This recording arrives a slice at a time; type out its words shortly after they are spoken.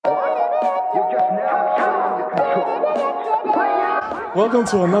Welcome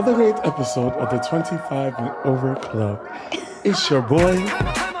to another great episode of the 25 and Over Club. It's your boy, Billy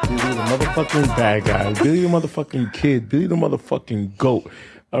the motherfucking bad guy, Billy the motherfucking kid, Billy the motherfucking goat.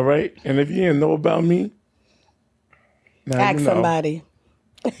 All right? And if you didn't know about me, now ask you know. somebody.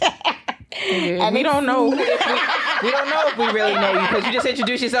 And we don't know if we really know you because you just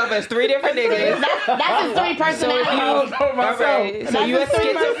introduced yourself as three different niggas. That's his three personalities. So you a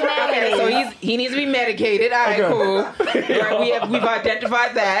schizophrenic. Okay, so he needs to be medicated. All right, cool. Right, we've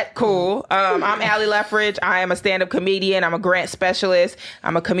identified that. Cool. I'm Allie Leffridge. I am a stand-up comedian. I'm a grant specialist.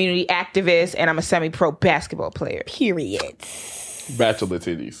 I'm a community activist, and I'm a semi-pro basketball player. Period. Bachelor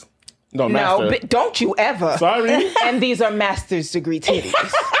titties. No, master. No, don't you ever. Sorry. And these are master's degree titties.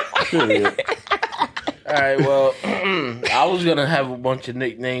 Period. All right, well, I was going to have a bunch of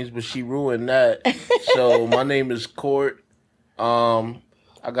nicknames, but she ruined that. So my name is Court. I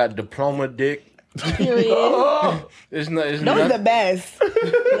got diploma dick. Period. Those are the best.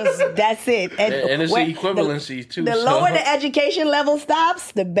 That's it. And it's the equivalency, too. The lower the education level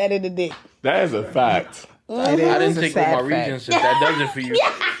stops, the better the dick. That is a fact. I didn't think of my Regents if that does it for you.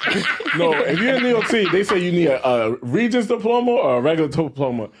 No, if you're in New York City, they say you need a Regents diploma or a regular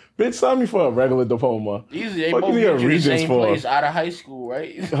diploma. Bitch, sign me for a regular diploma. Easy, they What both you need a get you the Regents same for? place out of high school,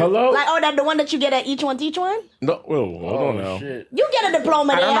 right? Hello? Like, that the one that you get at each one teach one? No, whoa, hold on now. Shit. You get a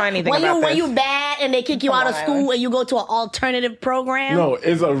diploma there. don't know anything when about you when this. you bad and they kick you out of school and you go to an alternative program. No,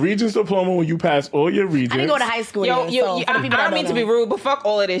 it's a Regents diploma when you pass all your Regents. I didn't go to high school. Yo, yet, so for the I people don't that mean to be rude, but fuck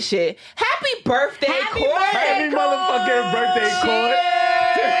all of this shit. Happy birthday, Happy Court. birthday, Happy motherfucking birthday, Court.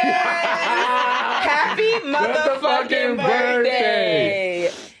 Happy motherfucking birthday.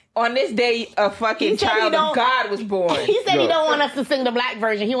 On this day, a fucking He said child he of don't- God was born. He said he don't want us to sing the black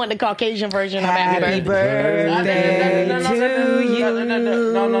version. He want the Caucasian version of Happy birthday to you.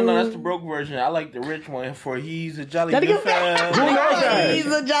 No, that's the broke version. I like the rich one for he's a jolly Jolly good good fella. fella. Who knows that? He's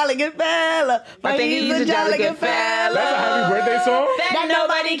a jolly good fella. I think he's a jolly good fella. That's a happy birthday song? That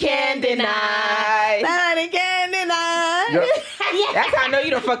nobody can deny. Nobody can deny. Yep. That's how I know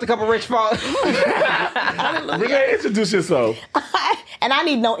you done fucked a couple rich folks. Renee, introduce yourself. And I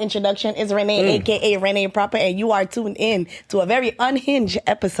need no introduction. It's Renee, a.k.a. Renee Proper, and you are tuned in to a very unhinged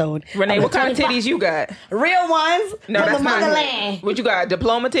episode. Renee, of what the kind of 25 titties you got? Real ones No, from that's the not. motherland. What you got?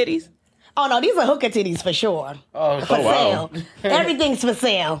 Diploma titties? Oh, no, these are hooker titties for sure. Oh, For wow. sale. Everything's for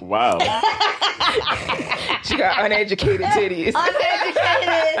sale. Wow. She got uneducated titties.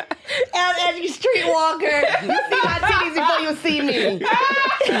 Uneducated, uneducated streetwalker. You see my titties before you see me.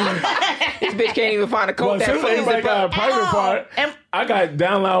 This bitch can't even find a coat Well, that since fits everybody it. got a private part, And- I got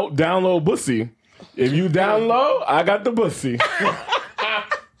down low bussy. If you down low, I got the bussy.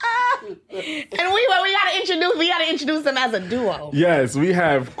 And we gotta introduce them as a duo. Yes, we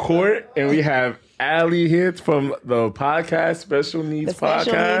have Court and we have Allie here from the podcast, Special Needs The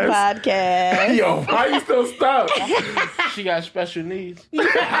Special Podcast. Need Podcast. Yo, why you still stuck? she got special needs.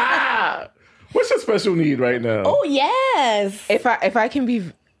 What's your special need right now? Oh yes. If I can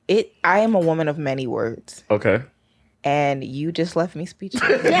be it, I am a woman of many words, Okay. and you just left me speechless.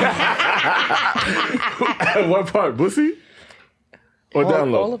 What part? Bussy? Or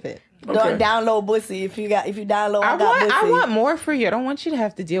down low? All of it. Okay. Download bussy. If you download, I got bussy. I want more for you. I don't want you to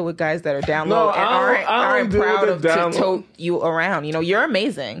have to deal with guys that are down No, low and I aren't don't deal proud with of the to down low. tote you around. You know, you're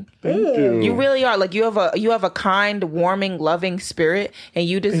amazing. Thank you. You really are. Like you have a kind, warming, loving spirit, and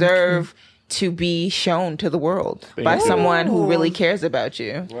you deserve to be shown to the world by you. someone who really cares about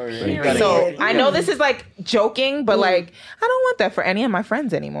you. Period. So I know this is like joking, but like I don't want that for any of my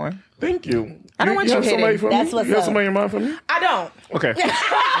friends anymore. Thank you. I don't want you have somebody hitting. for That's me? what's You have up. somebody in mind for me? I don't. Okay. But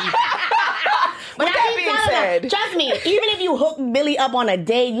With that being said, trust me, even if you hook Billy up on a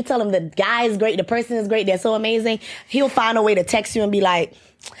date, you tell him the guy is great, the person is great, they're so amazing, he'll find a way to text you and be like,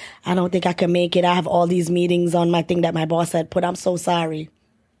 I don't think I can make it. I have all these meetings on my thing that my boss had put. I'm so sorry.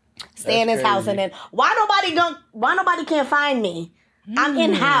 Stay in his house, and then why nobody can't find me? I'm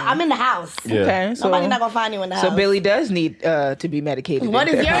in the house. Yeah. okay, so Nobody's not gonna find you in the house. so Billy does need to be medicated. What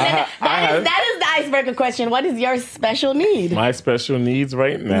is your I have- that is the icebreaker question. What is your special need? My special needs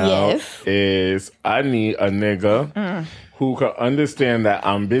right now Yes. is I need a nigga who can understand that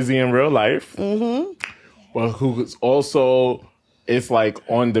I'm busy in real life, but who is also, it's like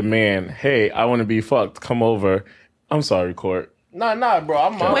on demand. Hey, I want to be fucked. Come over. I'm sorry, Court. Nah, bro.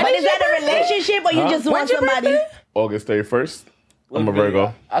 I'm When But is is that your a relationship or you just want When's your somebody? birthday? August 31st. I'm a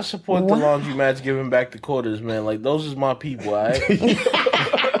Virgo. I support the laundry mats giving back the quarters, man. Like, those is my people, all right?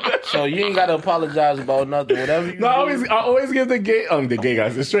 So you ain't gotta apologize about nothing. Whatever you No, I always give the gay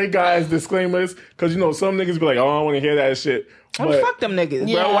guys, the straight guys disclaimers, because some niggas be like, oh, I don't want to hear that shit. But fuck them niggas,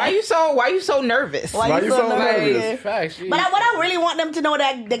 Yeah. bro. Why you so nervous? Why you so nervous? nervous? Facts. But what I really want them to know,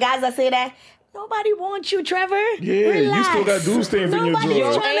 that the guys that say that, nobody wants you, Trevor. Yeah, Relax. you still got dude stains in your Nobody's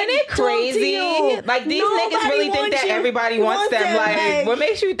drawers. trying Ain't to it talk to crazy? you. Like, these Nobody niggas really think wants that you. everybody wants them. Like, what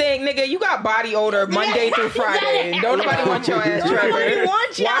makes you think, nigga, you got body odor Monday through Friday? Don't nobody want your ass, Trevor. Nobody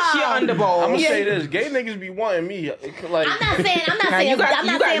wants y'all. Wash your underbowl. I'm gonna say this: gay niggas be wanting me. Like, I'm not saying. you got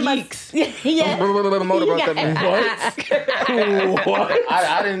but- yeeks. Yeah. What?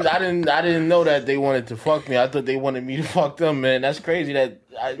 I didn't know that they wanted to fuck me. I thought they wanted me to fuck them, man. That's crazy.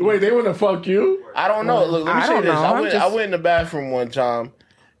 Wait, they want to fuck you? I don't know. Look, let me I say don't this. know. I went in the bathroom one time.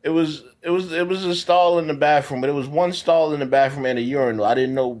 It was a stall in the bathroom, but it was one stall in the bathroom and a urinal. I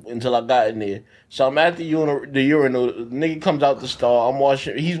didn't know until I got in there. So I'm at the urinal. The nigga comes out the stall.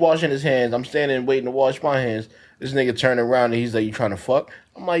 He's washing his hands. I'm standing waiting to wash my hands. This nigga turned around and he's like, "You trying to fuck?"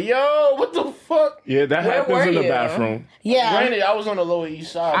 I'm like, "Yo, what the fuck?" Yeah, that Where happens were in the you? bathroom. Yeah. Granted, I was on the Lower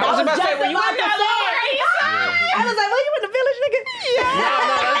East Side. I was I about to say, just were you about on to that say. Lower East Side? I was like, "Well, you in the village, nigga?"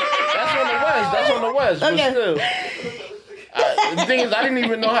 Yeah. That's on the West. But Okay. still. The thing is, I didn't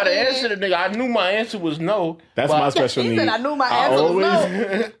even know how to answer the nigga. I knew my answer was no. That's but my special He need. said, "I knew my answer was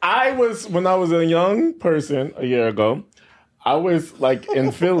no." When I was a young person a year ago, I was like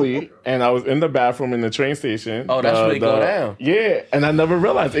in Philly and I was in the bathroom in the train station. Oh, that's where it go down. Yeah, and I never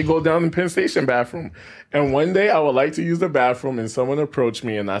realized it go down in Penn Station bathroom. And one day I would like to use the bathroom and someone approached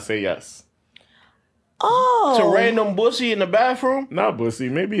me and I say yes. Oh. To random bussy in the bathroom? Not pussy,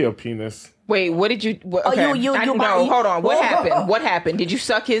 maybe a penis. Wait, what did you? Okay. you No, bought- hold on. What Whoa. happened? What happened? Did you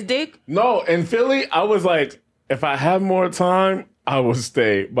suck his dick? No, in Philly, I was like, if I have more time, I will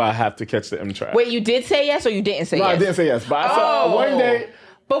stay, but I have to catch the Amtrak. Wait, you did say yes or you didn't say No, yes? I didn't say yes, but I saw Oh. one day.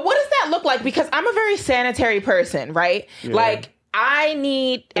 But what does that look like? Because I'm a very sanitary person, right? Yeah. Like, I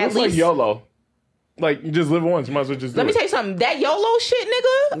need It at was least. like YOLO. Like, you just live once, you might as well just do Let me it. tell you something. That YOLO shit,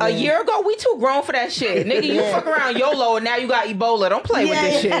 nigga, a year ago, we too grown for that shit. Nigga, you fuck around YOLO and now you got Ebola. Don't play with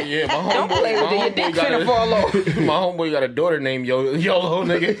this shit. Yeah, my homeboy. Don't play with it. Your dick finna fall off. My homeboy got a daughter named YOLO,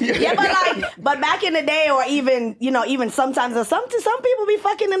 nigga. Yeah, but back in the day, or even sometimes, or some people be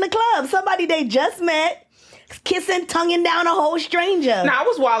fucking in the club. Somebody they just met, kissing, tonguing down a whole stranger. Now, I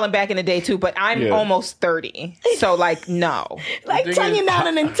was wilding back in the day too, but I'm Yeah. almost 30. So, like, no. Like The thing tonguing is- down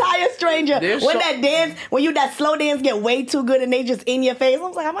an entire stranger. There's When so- that slow dance get way too good and they just in your face, I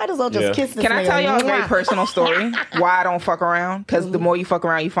was like, I might as well just Yeah. kiss this Can I nigga. tell y'all a very Mwah. personal story? Why I don't fuck around? Because the more you fuck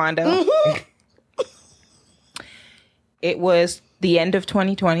around, you find out. It was the end of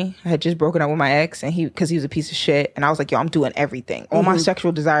 2020. I had just broken up with my ex, and because he was a piece of shit. And I was like, yo, I'm doing everything. All my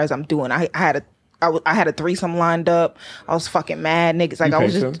sexual desires, I'm doing. I had a threesome lined up. I was fucking mad, niggas. Like, You I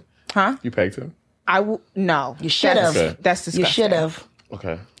was pegged just, him? huh? You pegged him? No. You should have. Okay. That's disgusting. You should have.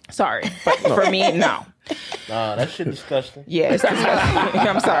 Okay. Sorry. But for me, no. Nah, that shit disgusting. Yeah, it's disgusting.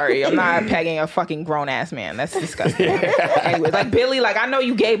 I'm sorry. I'm not pegging a fucking grown ass man. That's disgusting. Anyway, like Billy, like I know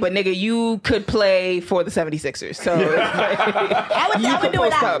you gay, but nigga, you could play for the 76ers. So I would do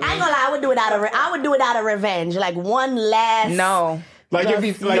it. up, I ain't gonna lie. I would do it out of revenge. Like one last. no. Like if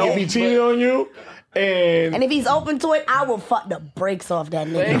he cheated on you And if he's open to it, I will fuck the brakes off that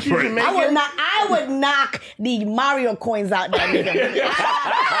nigga. Ain't you Jamaican? I would knock the Mario coins out that nigga.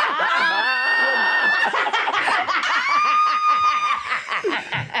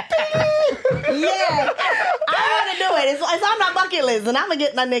 Yeah, I want to do it. It's on my bucket list, and I'm gonna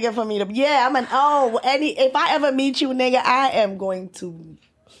get that nigga for me to. Yeah, if I ever meet you, nigga,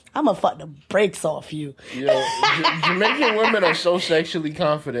 I'm gonna fuck the brakes off you. Yo, Jamaican women are so sexually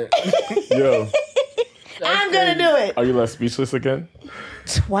confident. yo, I'm gonna do it. are you left speechless again?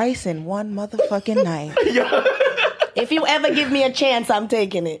 Twice in one motherfucking night. If you ever give me a chance, I'm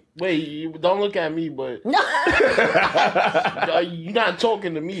taking it. Wait, don't look at me, but No. you're not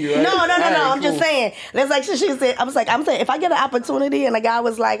talking to me, right? No. All right, I'm just cool. saying. That's like she said. I'm saying, if I get an opportunity, and the guy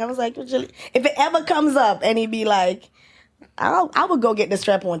was like, if it ever comes up, and he'd be like, I would go get the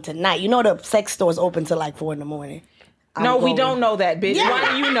strap on tonight. You know the sex store's open till like 4 a.m. No, we don't know that, bitch. Yeah. Why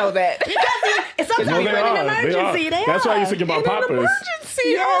do you know that? Because it's sometimes No, they in are. an emergency. They That's are. why I used to get my In an poppers.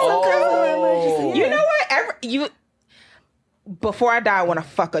 emergency. Oh. You know what? Before I die, I want to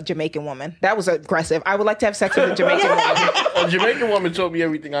fuck a Jamaican woman. That was aggressive. I would like to have sex with a Jamaican woman. A Jamaican woman told me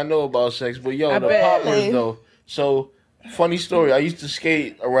everything I know about sex, but yo, the bet. poppers though. So, funny story. I used to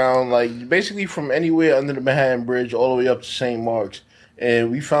skate around like basically from anywhere under the Manhattan Bridge all the way up to St. Mark's.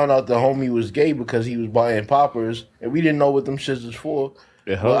 And we found out the homie was gay because he was buying poppers, and we didn't know what them shits was for.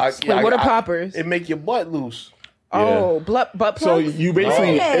 It Well, hurts. Wait, what are poppers? It make your butt loose. Oh, butt plugs? So you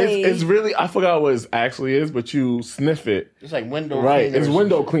basically, Really? it's really, I forgot what it actually is, but you sniff it. It's like window Right, cleaner. it's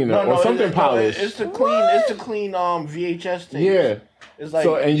window cleaner or something polished. It's the clean VHS thing. Yeah. It's like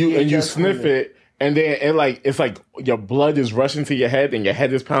So and you VHS sniff cleaner. it, and then it's like your blood is rushing to your head, and your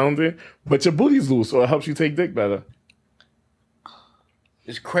head is pounding, but your booty's loose, so it helps you take dick better.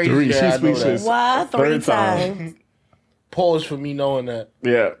 It's crazy. 3, that she's I know speechless. that. Wow, 3 Third time. times. Pause for me knowing that.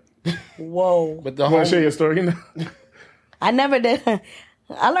 Yeah. Whoa. But the You want to share whole your story now? I never did.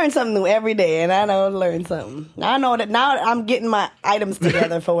 I learn something new every day, and I know learn something. I know that now I'm getting my items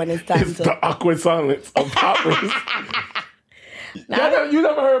together for when it's time It's to. the awkward silence of poppers. You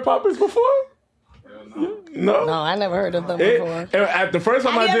never heard poppers before? No. No, I never heard of them It- before. at the first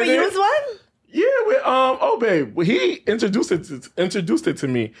time Have I you ever did used it, one? yeah, with babe, he introduced it to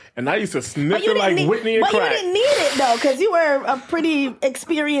me, and I used to sniff it like Whitney and but crack. you didn't need it though, because you were a pretty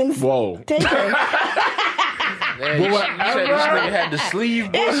experienced Whoa. taker. Man, you said this nigga had the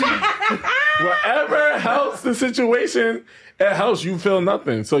sleeve, boy. Whatever helps the situation, it helps. You feel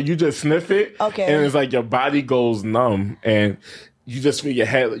nothing, so you just sniff it. Okay. And it's like your body goes numb, and you just feel your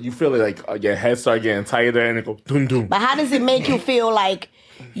head. You feel it like your head start getting tighter, and it goes dum dum. But how does it make you feel like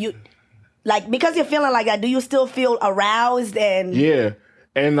you, like because you're feeling like that? Do you still feel aroused and? Yeah,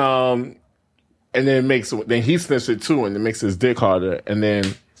 and then it makes then he sniffs it too, and it makes his dick harder, and then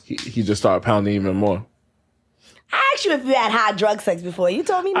he just started pounding even more. I asked you if you had high drug sex before. You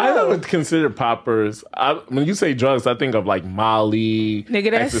told me no. I never considered poppers. When you say drugs, I think of like Molly.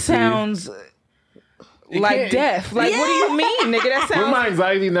 Nigga, that ecstasy. sounds like can't- death. Like, what do you mean, nigga? That With my sounds...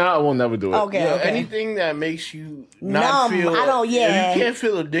 anxiety now, I will never do it. Okay, Yo, okay. anything that makes you not Numb, feel. I don't- yeah. If you can't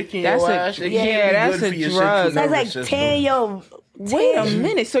feel a dick in That's your a- ass, it yeah, can't be that's good a for your drug. central That's nervous like system. tearing your. Wait a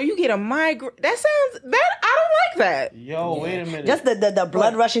minute. So you get a migraine? That sounds... That I don't like that. Yo, wait a minute. Just the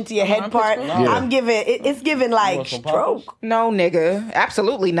blood rushing to your head part. Yeah. I'm giving it's giving like want some stroke. poppers? No, nigga.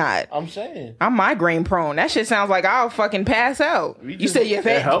 Absolutely not. I'm saying. I'm migraine prone. That shit sounds like I'll fucking pass out. You just- said your It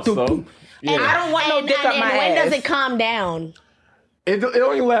head helps though. Yeah. I don't want no dick up my when ass. does it calm down? It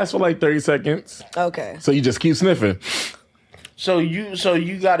only lasts for like 30 seconds. Okay. So you just keep sniffing. So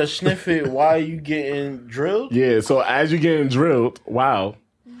you gotta sniff it while you getting drilled. Yeah, so as you're getting drilled, wow.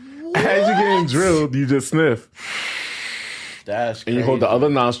 As you're getting drilled, you just sniff. That's And you hold the other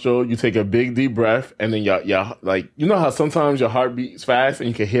nostril, you take a big deep breath, and then your like, you know how sometimes your heart beats fast and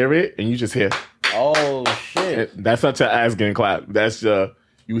you can hear it, and you just hear. Oh shit! That's not your ass getting clapped. That's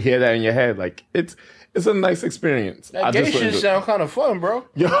you hear that in your head. Like, it's a nice experience. That gay shit wouldn't do it. sound kind of fun, bro.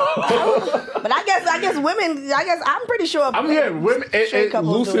 Yo. But I guess women. I'm pretty sure. I'm here. Women, straight it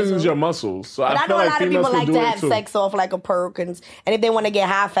couples do it, loosens too. your muscles. So But I I feel know a like lot of females people can like do to it have too. sex off like a perk, and if they want to get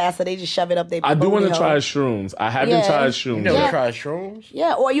high faster, they just shove it up their. I do want to booty try hole. shrooms. I haven't Yeah. tried You shrooms. never yet. tried shrooms?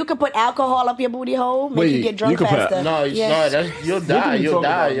 Yeah, or you could put alcohol up your booty hole, make Wait, you get drunk you could put- faster. No, yeah. that's you'll We die. can You'll talk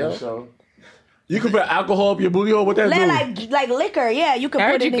die, about yo. this, yo. You can put alcohol up your booty hole. What that do? Like liquor, yeah. You could I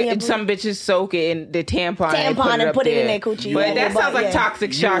put heard it you in your get, booty. some bitches soak it in the tampon Tampon and up put it in there. their coochie. But Yeah, that but sounds like yeah.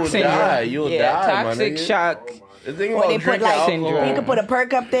 toxic shock You'll syndrome. die. You'll die, my toxic nigga. shock. The thing Or about they put drinking like alcohol, you could put a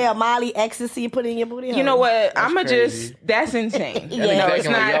perk up there, a Molly ecstasy, put it in your booty hole. You know what? I'ma crazy. just. That's insane. Yeah. You know, it's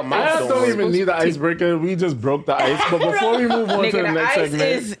Acting like y'all not. mouth I don't don't work. even need the icebreaker. We just broke the ice. But before we move on to Nigga, the the next ice segment,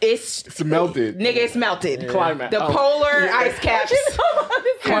 is it's melted. nigga, it's melted. Climate. The Oh. polar ice caps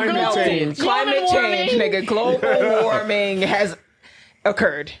have Climate melted. change. Climate change, nigga. Global warming has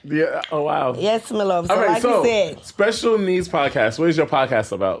occurred. Yeah. Oh wow. Yes, my love. So All right. like So you said, special needs podcast. What is your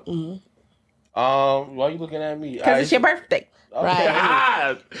podcast about? Why you looking at me? Because it's your birthday. right.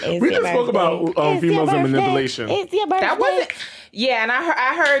 Ah, It's we your just spoke birthday. about It's your females and birthday. manipulation. It's your birthday. That wasn't. Yeah, and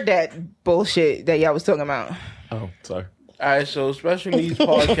I heard that bullshit that y'all was talking about. Oh, sorry. All right, so special needs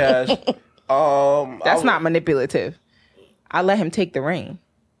podcast. That's not manipulative. I let him take the ring.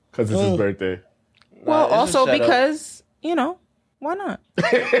 Because it's his birthday. Well, it's a also setup. because, you know, why not?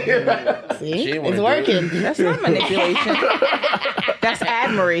 See? She wanna It's do working. That's not manipulation. That's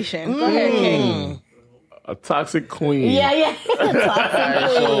admiration. Go ahead, King. A toxic queen. Yeah.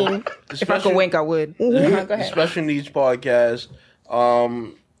 Toxic queen. If I could wink, I would. Go ahead. Special needs podcast.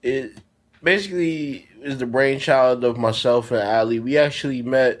 It basically is the brainchild of myself and Ali. We actually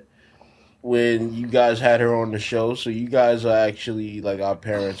met when you guys had her on the show, so you guys are actually like our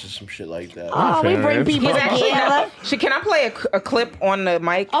parents or some shit like that. Oh, we bring people He's actually together. Can I play a clip on the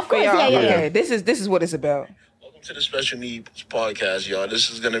mic? Of for course, y'all? yeah. Okay, this is what it's about. Welcome to the Special Needs Podcast, y'all.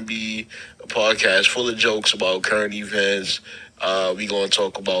 This is going to be a podcast full of jokes about current events. We're going to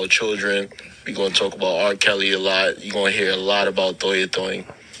talk about children. We're going to talk about R. Kelly a lot. You're going to hear a lot about Toya Toing.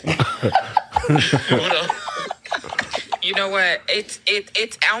 What up? You know what? It's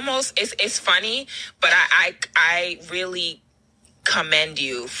almost it's funny, but I really commend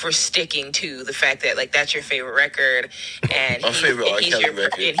you for sticking to the fact that like that's your favorite record and he's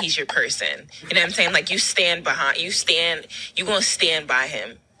your person. You know what I'm saying? Like you're gonna stand by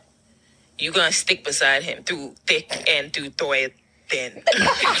him. You're gonna stick beside him through thick and through thin.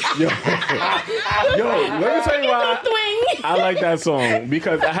 Yo, let me tell you why I like that song,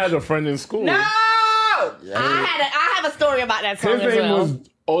 because I had a friend in school. No! I have a story about that song. His name was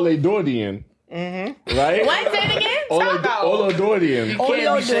Ole Dordian. Right? What? Say it again? Ole Dordian. You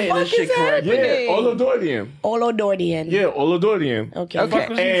can't be saying this shit correctly. Yeah, Ole Dordian. Olo Dordian. Yeah, Ole Dordian. Okay. Fuck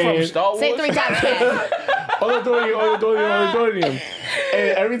was he from Star Wars? Say it 3 times fast. Ole Dordian.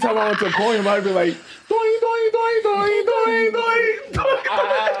 And every time I went to call him, I'd be like, doing.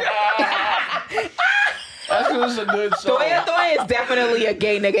 That's a good song. Toya is definitely a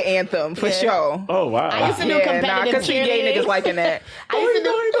gay nigga anthem for sure. Oh, wow. I used to do competitive I could see gay cheerleading. niggas liking that. I used to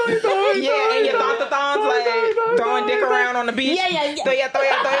do. Yeah, and your thongs like throwing dick around on the beach. Yeah. Toya.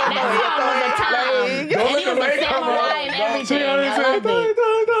 That song was a time. And he was a samurai and everything. I loved it.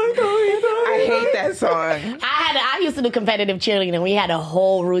 I hate that song. I used to do competitive cheerleading, and we had a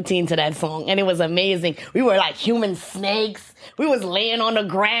whole routine to that song, and it was amazing. We were like human snakes. We was laying on the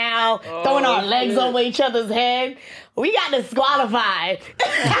ground, throwing our legs over each other's head. We got disqualified.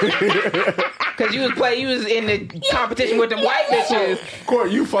 Cause you was in the competition with the white bitches.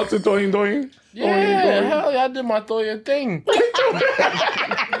 Court, you fucked with doing? Yeah, hell yeah, I did my Thoya thing.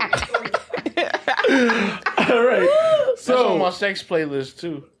 All right. That's on my sex playlist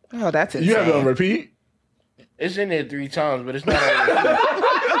too. Oh, that's insane. You have it on repeat? It's in there 3 times, but it's not on repeat.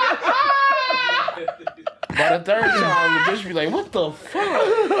 By the 3rd time, the bitch be like, what the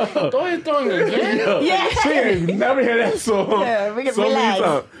fuck? Thoya again? Yeah. She ain't never heard that song. Yeah, we can so many relax.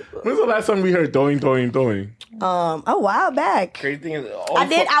 times. When's the last time we heard doing? A while back. Crazy thing is, I'm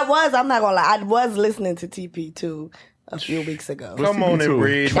not gonna lie, I was listening to TP2 a few weeks ago. Come on and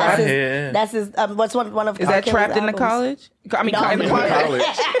breathe my head. That's his, what's one of Is that Trapped in the College? I mean, in the college.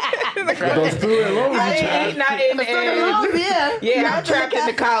 Those student loans you trapped. Not in the Yeah, I'm trapped in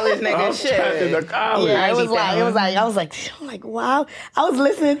the college, nigga. I'm Shit. trapped in the college. Yeah, I was like, wow. I was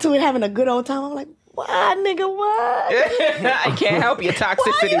listening to it, having a good old time. I'm like, why, nigga, what? I can't help your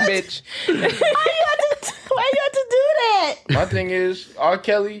toxicity, bitch. Why you had to do that? My thing is, R.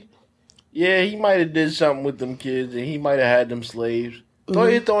 Kelly, yeah, he might have did something with them kids, and he might have had them slaves.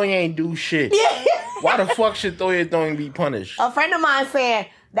 Thoya ain't do shit. Why the fuck should Thoya be punished? A friend of mine said,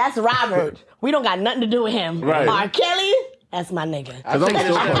 that's Robert. We don't got nothing to do with him. Right. R. Kelly, that's my nigga. I'm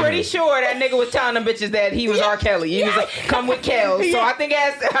pretty sure that nigga was telling them bitches that he was R. Kelly. He was like, come with Kel. So I think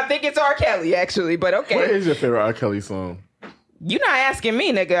it's R. Kelly, actually, but okay. What is your favorite R. Kelly song? You not asking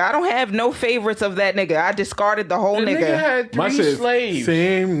me, nigga. I don't have no favorites of that nigga. I discarded the whole The nigga had 3 slaves.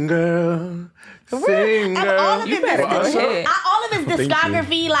 Same girl. Same And girl. all of You better go ahead. all of his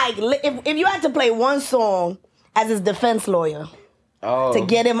discography, like, if you had to play one song as his defense lawyer to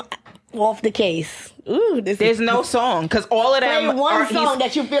get him off the case, there's no song, because all of them one song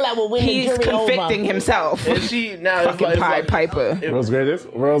that you feel like will win the he's jury convicting over. himself. And see, now it's Fucking like, Pied Piper. World's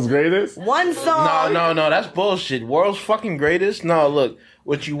greatest? One song. No, that's bullshit. World's fucking greatest? No, look,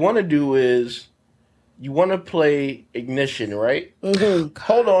 what you want to do is you want to play Ignition, right? Mm-hmm.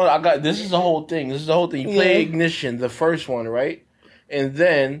 Hold on, this is the whole thing. You play Ignition, the first one, right? And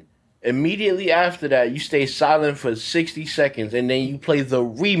then immediately after that, you stay silent for 60 seconds, and then you play the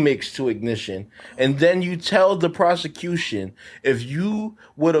remix to Ignition. And then you tell the prosecution, if you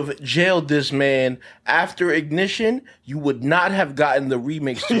would have jailed this man after Ignition, you would not have gotten the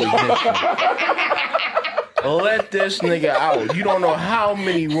remix to Ignition. Let this nigga out. You don't know how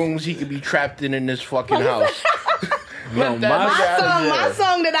many rooms he could be trapped in this fucking house. No, My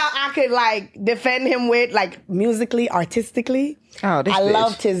song that I could like defend him with, like musically, artistically. Oh, this I bitch.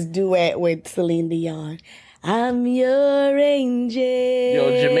 loved his duet with Celine Dion. I'm your angel.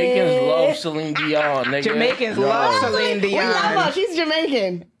 Yo, Jamaicans love Celine Dion, nigga. Jamaicans love Celine We love Dion. her. She's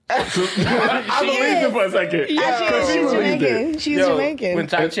Jamaican. I believed it for a second. She's Jamaican. She's Jamaican. When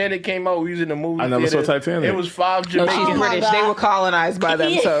Titanic came out, we was in the movie I never theater. saw Titanic. It was 5 No, Jamaicans. she's British. They were colonized by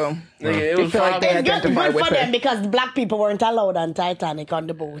them, so Nigga, it was feel like 5 they It's identify good with for her. them because black people weren't allowed on Titanic on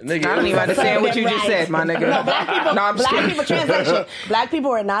the boat. Nigga, I don't even understand what you just said, my nigga. No, black people. No, I'm just black kidding. people. Translation. Black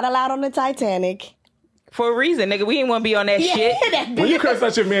people were not allowed on the Titanic. For a reason, nigga. We didn't want to be on that shit. When you curse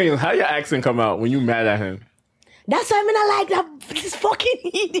at your man, how your accent come out when you mad at him? That's why I'm not like that. This fucking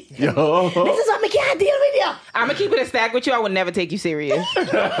idiot. Yo. This is why I can't deal with you. I'm gonna keep it a stack with you. I would never take you serious. You're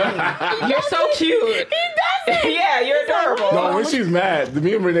so cute. He doesn't. Yeah, you're adorable. No, when she's mad,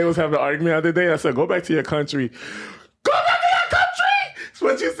 me and Renee was having an argument the other day. I said, go back to your country. Go back to your country. That's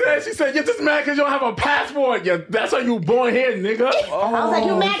what she said. She said, you're just mad because you don't have a passport. That's why you born here, nigga. I was like,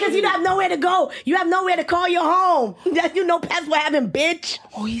 you mad because you have nowhere to go. You have nowhere to call your home. You know passport having, bitch.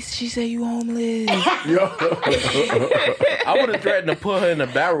 Oh, she said you homeless. Yo. I would have threatened to put her in a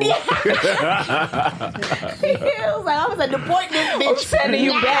barrel. I was like, deport this bitch. I'm sending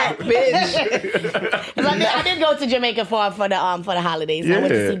you back, bitch. I did go to Jamaica for the holidays. Yeah. I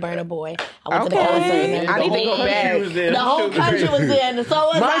went to see Burna Boy. I went to the concert. Okay. I need to go back. The whole country was there, and so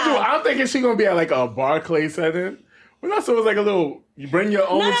was Mind you, I. I'm thinking she's going to be at like a Barclay setting. Well, that's like a little, you bring your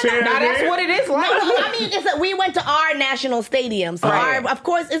own chair. Now that's what it is like. I mean, we went to our national stadium. So, of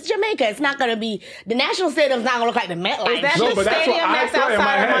course, it's Jamaica. It's not going to be, the national stadium's not going to look like the MetLife. Is that No, the but that's what stadium I that's thought in my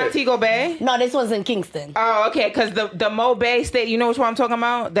outside of head. Montego Bay? No, this was in Kingston. Oh, okay, because the Mo Bay State, you know which one I'm talking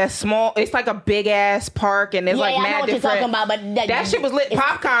about? That small, it's like a big ass park, and there's Yeah, like I know mad what you're different. talking about, but that shit was lit.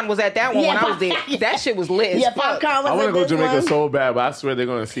 Popcorn was at that one when I was there. yeah. That shit was lit. Yeah, as fuck. Popcorn was I want to at go to this Jamaica one. so bad, but I swear they're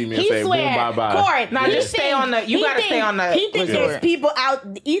going to see me and He say, swear, boom, bye-bye. Corey, Now he just stay on the- you he gotta think- stay on the He think resort. there's people out.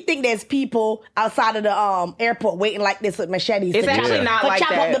 You think there's people outside of the airport waiting like this with machetes? It's to actually chop- not to like chop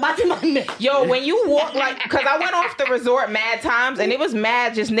that. up the bottom of it. Yo, when you walk, like, because I went off the resort mad times, and it was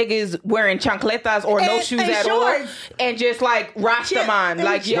mad just niggas wearing chancletas or no And- shoes and at all, shorts. and just like Rastaman, and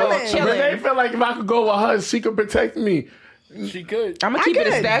like, yo, chilling. But they chilling. feel like if I could go with her, she could protect me. She could. I'm gonna keep it a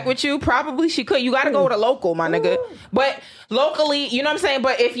could. stack with you. Probably she could. You gotta go with a local, my nigga. But locally, you know what I'm saying?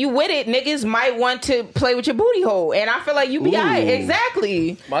 But if you with it, niggas might want to play with your booty hole. And I feel like you be Ooh. alright.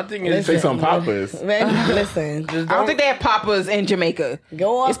 Exactly. My thing is, Take some poppers. Man, listen. I don't think they have papas in Jamaica.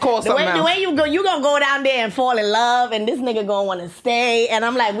 Go on. It's called the something way, the else. way you go, you gonna go down there and fall in love, and this nigga gonna want to stay. And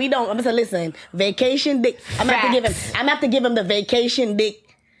I'm like, we don't. I'm saying, listen, vacation dick. I'm gonna have to give him the vacation dick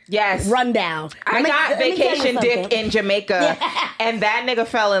Yes. rundown. I got let me tell you vacation dick something. in Jamaica, and that nigga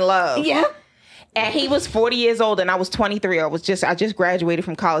fell in love. Yeah. And he was 40 years old, and I was 23. I just graduated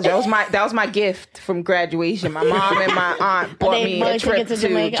from college. That was my gift from graduation. My mom and my aunt bought They me bought a you trip to to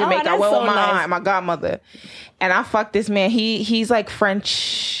Jamaica. Jamaica. Oh, I went that's with my so nice. aunt, my godmother, and I fucked this man. He's like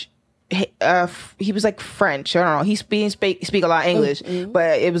French. He was like French. I don't know. He speak a lot of English,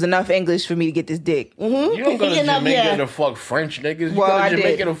 but it was enough English for me to get this dick. you don't go to Enough, Jamaica yeah. to fuck French niggas. You Well, go I to did.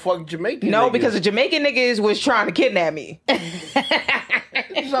 Jamaica to fuck Jamaican No, niggas. because the Jamaican niggas was trying to kidnap me.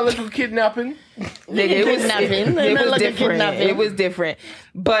 it's not like kidnapping. Nigga, it was Kidnapping. They're it not was looking different. kidnapping. It was different.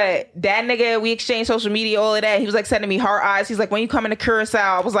 But that nigga, we exchanged social media, all of that. He was like sending me heart eyes. He's like, when you coming to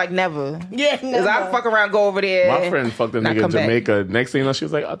Curacao? I was like, never. Yeah, Because I fuck around, go over there. My friend fucked a not nigga in come back. Jamaica. Next thing you know, she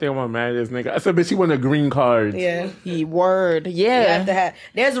was like, I think I'm gonna marry this nigga. I said, bitch, she won a green card. Yeah. He word. You have to Yeah. have.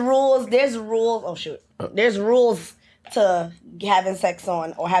 There's rules. Oh shoot. There's rules to having sex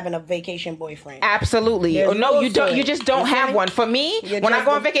on or having a vacation boyfriend. Absolutely. There's Oh, no, you rules to don't. it. You just don't You have see? one. For me, You're when I just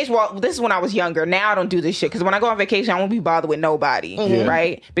go on a- vacation, well, this is when I was younger. Now I don't do this shit because when I go on vacation, I won't be bothered with nobody, Mm-hmm.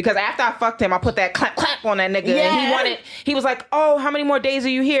 right? Because after I fucked him, I put that clap clap on that nigga, Yeah. and he was like, "Oh, how many more days are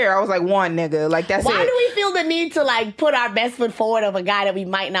you here?" I was like, "1, nigga." Like that's Why it. do we feel the need to like put our best foot forward of a guy that we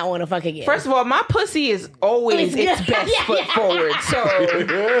might not want to fuck again? First of all, my pussy is always It's its good. best Yeah, foot yeah. forward.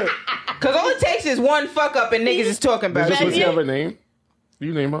 So, because all it takes is one fuck up and niggas is talking about Does your it. pussy have a name? Do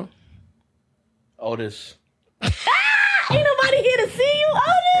you name her? Otis. ain't nobody here to see you,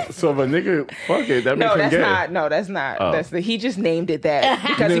 Otis. So if a nigga, fuck it, that makes No, him that's gay. not. No, that's not. Oh. He just named it that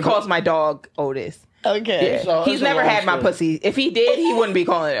because he calls my dog Otis. Okay. Yeah. So, He's it's a never long had my story. pussy. If he did, he wouldn't be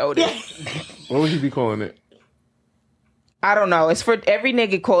calling it Otis. What would he be calling it? I don't know. It's for every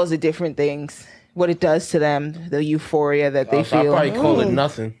nigga calls it different things. What it does to them, the euphoria that they So I feel. probably call it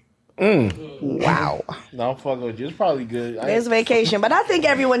nothing. Wow. No, I'm fucking with you. It's probably good. There's vacation, but I think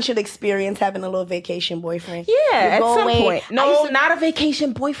everyone should experience having a little vacation boyfriend. Yeah, You at go some away. point. I No, used to- not a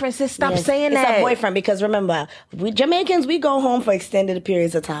vacation boyfriend. Sis, stop Yes, saying it's that. a boyfriend because remember, we Jamaicans, we go home for extended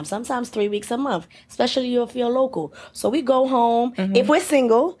periods of time. Sometimes 3 weeks a month, especially if you're local. So we go home if we're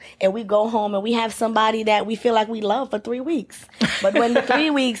single and we go home and we have somebody that we feel like we love for 3 weeks. But when the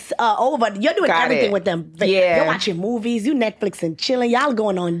 3 weeks are over, you're doing Got everything it. with them. Yeah. You're watching movies, you Netflix and chilling. Y'all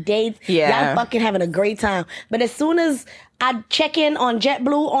going on dates. Yeah. Y'all fucking having a great time. But as soon as I check in on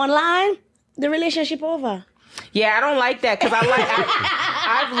JetBlue online, the relationship over. Yeah, I don't like that because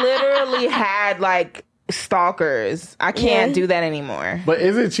I've literally had like stalkers. I can't Yeah. do that anymore. But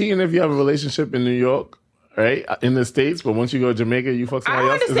is it cheating if you have a relationship in New York, right? In the States, but once you go to Jamaica, you fuck I somebody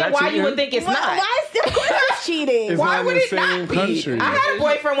don't else? Is understand that why you cheating? would think it's not. Why is of course it's cheating? It's Why not would in the it not same be? country. I had a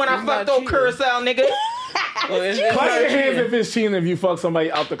boyfriend when I It's fucked not old cheating. Curacao, nigga. Well, it's Clap not your hands cheating. if it's cheating if you fuck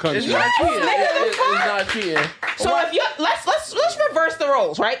somebody out the country. It's not cheating. nigga, the It's not cheating. So if you let's reverse the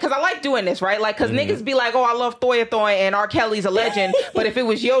roles, right? Because I like doing this, right? Like, because niggas be like, oh, I love Thoya Thoya and R. Kelly's a legend, but if it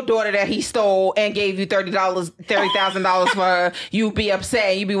was your daughter that he stole and gave you $30,000 for her, you'd be upset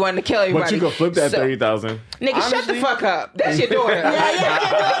and you'd be wanting to kill everybody. But you could flip that 30,000. Nigga, Honestly, shut the fuck up. That's your daughter.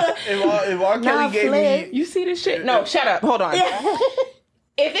 If R. Kelly gave me, You see this shit? No, shut up. Hold on.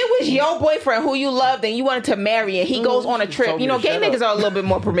 If it was your boyfriend who you loved and you wanted to marry and he goes on a trip, you know, gay niggas are a little bit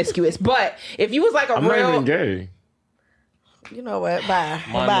more promiscuous. But if you was like I'm not even gay. You know what? Bye.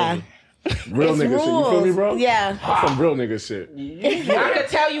 My Bye. Real It's nigga shit. You feel me, bro? Yeah. That's some real nigga shit. I could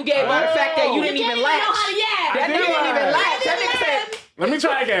tell you gay by the fact that you didn't even latch. That nigga didn't even latch. That nigga said, Let me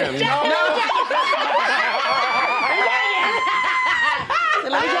try again.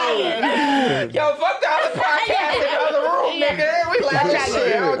 yo, fuck the other podcast in the other room, nigga. We latch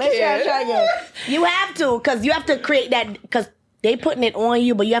shit. I don't care. Try again. You have to, because you have to create that, because they putting it on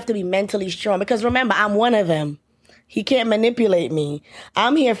you, but you have to be mentally strong. Because remember, I'm one of them. He can't manipulate me.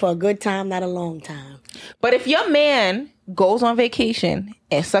 I'm here for a good time, not a long time. But if your man goes on vacation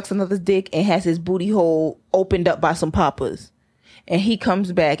and sucks another dick and has his booty hole opened up by some poppers, and he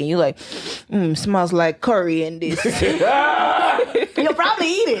comes back and you're like, smells like curry in this. You'll probably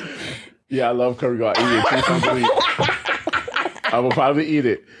eat it. Yeah, I love curry. I'll eat it 3 times a week. I will probably eat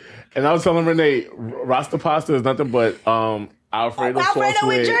it. And I was telling Renee, Rasta pasta is nothing but Alfredo sauce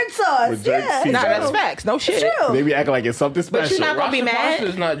with jerk sauce. with jerk Yeah. seasoning. Nah, that's facts. No shit. True. They be acting like it's something special. you're not gonna be Rasta mad. pasta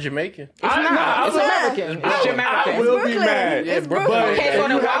is not Jamaican. It's American. It's I Jamaican. will be Brooklyn. mad. It's But Brooklyn. Okay, if so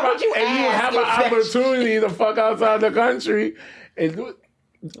then you why have would you and you ask have if an that- opportunity to fuck outside the country, and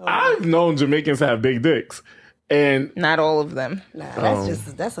I've known Jamaicans have big dicks, and Not all of them. Nah,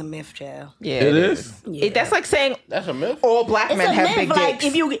 that's a myth, child. Yeah, it is. That's like saying That's a myth. all black It's men a have myth. big Like dicks.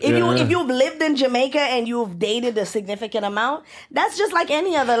 if you've lived in Jamaica and you've dated a significant amount, that's just like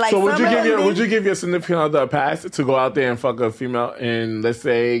any other. Like, So would some you of give them would you give your significant other a pass to go out there and fuck a female in, let's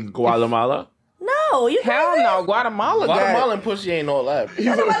say, Guatemala? No, you Hell crazy? no, Guatemala. Guatemalan pussy ain't all that.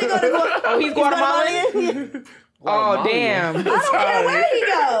 Nobody go to Oh, he's Guatemalan? Guatemala. Oh, damn. I don't care where he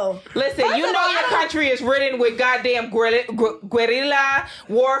go. Listen, First you of know all, your country is ridden with goddamn guerrilla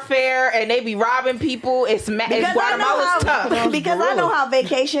warfare, and they be robbing people. It's Guatemala's tough. Because I know how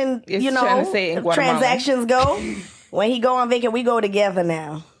vacation, It's trying to say in Guatemala. transactions go. When he go on vacation, we go together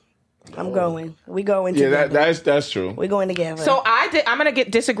now. I'm going. We going Yeah, together. that's true. we going together. So I'm gonna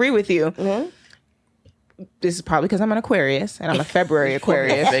disagree with you. This is probably because I'm an Aquarius and I'm a February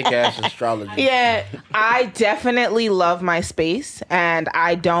Aquarius. Fake ass astrology. Yeah, I definitely love my space, and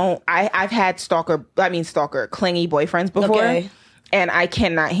I've had stalker, clingy boyfriends before. Okay. And I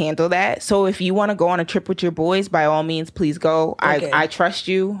cannot handle that. So if you want to go on a trip with your boys, by all means, please go. Okay. I trust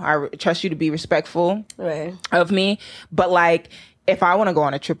you. I trust you to be respectful right. of me. But like, if I want to go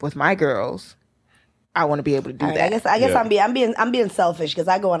on a trip with my girls, I want to be able to do All right, that. I guess Yeah. I'm being selfish because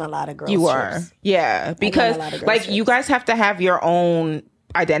I go on a lot of girls. You trips. are. Yeah. Because a lot of girl like trips. you guys have to have your own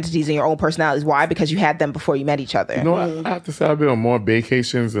identities and your own personalities. Why? Because you had them before you met each other. You know what? I have to say I've been on more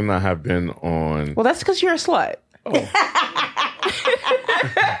vacations than I have been on. Well, that's because you're a slut.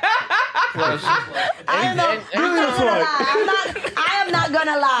 I am not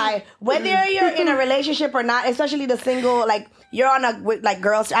gonna lie. Whether you're in a relationship or not, especially the single, like you're on a with, like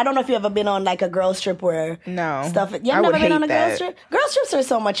girls. I don't know if you ever been on like a girls trip where No. stuff. You've I would never been on a hate girls that. trip. Girls trips are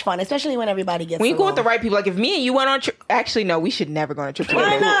so much fun, especially when everybody gets. When you go with the along. right people, like if me and you went on a trip, actually no, we should never go on a trip together.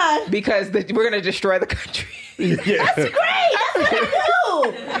 Why not? Because we're gonna destroy the country. That's great. That's what I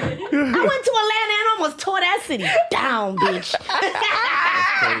do. I went to Atlanta and almost tore that city down, bitch.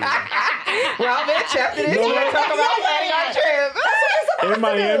 Well, bitch, after this, we're gonna talk about planning our trip. In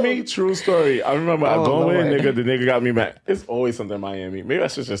Miami, true story. I remember I go with a Lord. nigga, the nigga got me mad. It's always something in Miami. Maybe I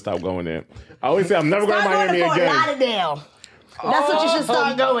should just stop going there. I always say I'm never going to Start Miami going to Fort again. Lauderdale. That's what you should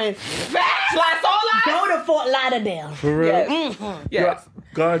start going. That's all I. Go to Fort Lauderdale. For real? Yes. Yes.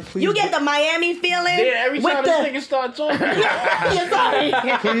 God, please. You get the Miami feeling. Yeah, every with time this nigga start talking. You're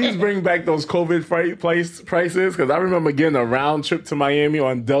sorry. Please bring back those COVID prices because I remember getting a round trip to Miami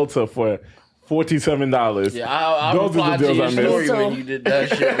on Delta for $47. Yeah, I Those are replied the to deals your I story missed. when you did that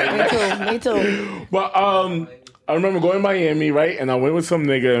shit. Me too. But I remember going to Miami, right? And I went with some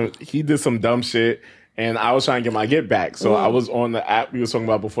nigga. He did some dumb shit, and I was trying to get my get back. So I was on the app we was talking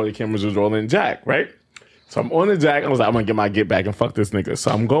about before the cameras was rolling, Jack, right? So I'm on the Jack. I was like, I'm gonna get my get back and fuck this nigga. So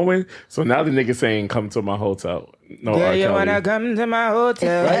I'm going. So now the nigga saying, come to my hotel. No, Do R. you Kelly. wanna come to my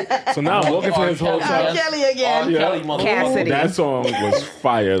hotel? Right? So now I'm walking to his hotel. Kelly again. R. Kelly, Yeah. motherfucker. Cassidy. That song was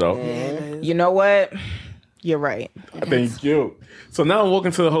fire though. You know what? You're right. Thank you. So now I'm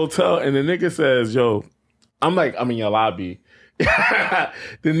walking to the hotel and the nigga says, yo, I'm like, I'm in your lobby. The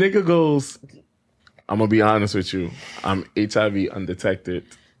nigga goes, I'm gonna be honest with you. I'm HIV undetected.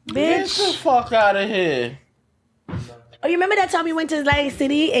 Get the fuck out of here. Oh, you remember that time you went to Atlantic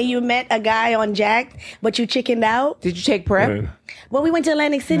City and you met a guy on Jack, but you chickened out? Did you take PrEP? Man. Well, we went to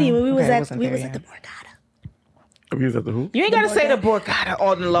Atlantic City when we was Okay, I at wasn't the there Borgata. You was at the who? You ain't gotta say the Borgata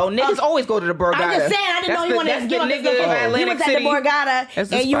on the low. Niggas always go to the Borgata. I'm just saying, I didn't know you wanted to give us nigga the of Atlantic You was at City. the Borgata That's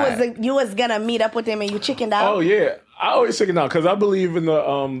the and you was gonna meet up with him and you chickened out. Oh yeah, I always chicken out because I believe in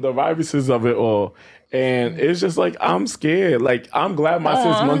the viruses of it all, and it's just like I'm scared. Like I'm glad my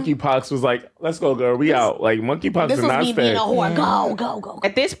sis monkeypox was like, "Let's go, girl, we out." Like monkeypox This is was not me being a fair. whore. Go.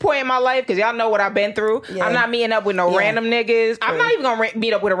 At this point in my life, because y'all know what I've been through, Yeah. I'm not meeting up with no Yeah. random niggas. I'm not even gonna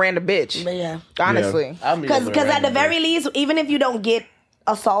meet up with a random bitch. But yeah. Honestly. Because at the very least, even if you don't get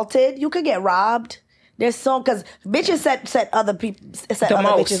assaulted, you could get robbed. There's because bitches set other people The other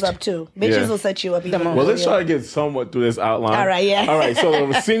most. bitches up too. Bitches Yeah. will set you up. Even most. Well, let's try to get somewhat through this outline. All right, yeah. All right, so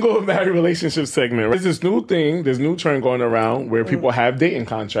the single married relationship segment. There's this new thing, this new trend going around where people have dating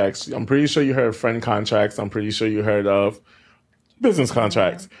contracts. I'm pretty sure you heard of friend contracts. I'm pretty sure you heard of business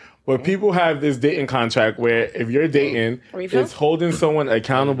contracts. But people have this dating contract where if you're dating, Refill? it's holding someone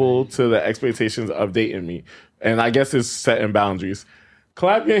accountable to the expectations of dating me. And I guess it's setting boundaries.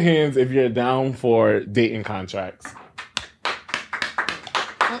 Clap your hands if you're down for dating contracts.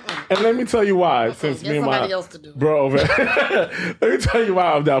 And let me tell you why, since me and my somebody else to do it. bro over let me tell you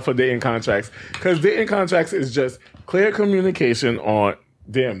why I'm down for dating contracts. Because dating contracts is just clear communication on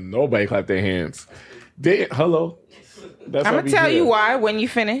nobody clap their hands. Hello. That's I'm why gonna we tell here. you why when you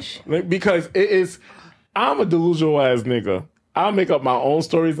finish. Because I'm a delusional ass nigga. I'll make up my own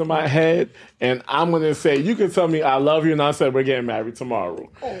stories in my head, and I'm gonna say, you can tell me I love you, and I said we're getting married tomorrow.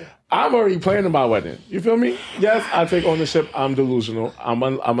 I'm already planning my wedding. You feel me? Yes, I take ownership. I'm delusional.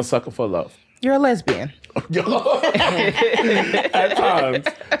 I'm a sucker for love. You're a lesbian. At times.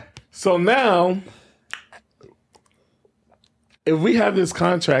 So now, if we have this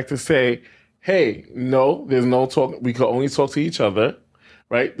contract to say, hey, no, there's no talk. We can only talk to each other,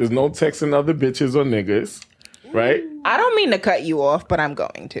 right? There's no texting other bitches or niggas, right? I don't mean to cut you off, but I'm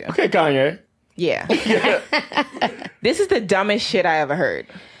going to. Okay, Kanye. Yeah. This is the dumbest shit I ever heard.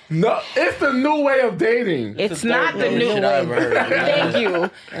 No, it's the new way of dating. It's not the new shit I ever heard. Thank you.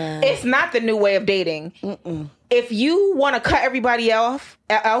 It's not the new way of dating. If you want to cut everybody else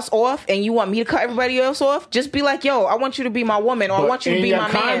off and you want me to cut everybody else off, just be like, yo, I want you to be my woman or I want you to in be your my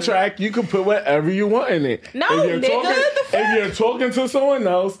contract, you can put whatever you want in it. No, if you're nigga, the fuck? if you're talking to someone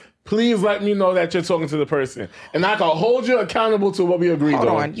else, please let me know that you're talking to the person, and I can hold you accountable to what we agreed Hold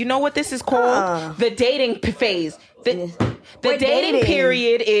on. on. You know what this is called? The dating phase. The We're dating dating.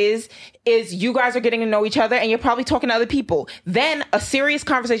 period is you guys are getting to know each other and you're probably talking to other people. Then a serious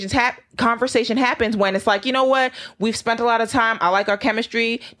conversation happens when it's like, you know what? We've spent a lot of time. I like our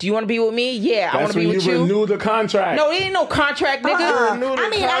chemistry. Do you want to be with me? Yeah, I want That's to be when with you you. renew the contract. No, it ain't no contract, nigga. I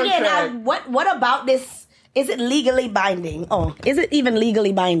mean, again, what about this? Is it legally binding? Oh, is it even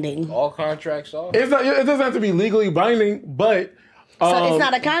legally binding? All contracts are. It doesn't have to be legally binding, but So it's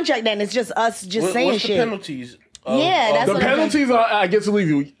not a contract then. It's just us saying What's shit. the penalties? Yeah, that's the what I'm penalties are. I get to leave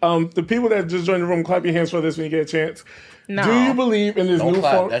you. The people that just joined the room, clap your hands for this when you get a chance. No. Do you believe in this Don't new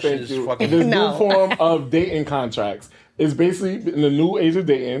clap. form? That shit Thank is you. fucking- This No. new form of dating contracts. It's basically in the new age of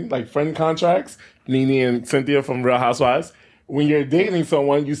dating, like friend contracts. Nene and Cynthia from Real Housewives. When you're dating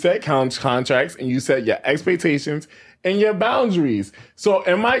someone, you set contracts and you set your expectations and your boundaries. So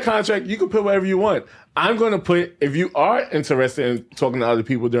in my contract, you can put whatever you want. I'm going to put, if you are interested in talking to other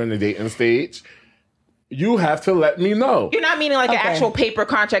people during the dating stage, you have to let me know. You're not meaning like an Okay. actual paper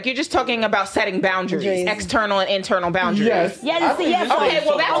contract. You're just talking about setting boundaries, Boundaries. external and internal boundaries. Yes. Yeah, see, yes. Okay,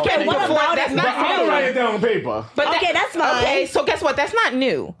 well that's Okay, what about that's it? not I'll write it new. down on paper. But Okay, that's fine. Okay, so guess what? That's not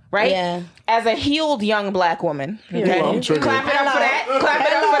new, right? Yeah. As a healed young black woman, okay, Well, I'm triggered. clap it up for that. Clap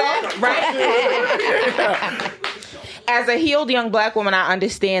it up for that, right? As a healed young black woman, I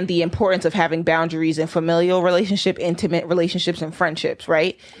understand the importance of having boundaries in familial relationship, intimate relationships, and friendships,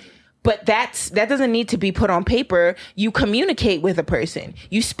 right? But that doesn't need to be put on paper. You communicate with a person.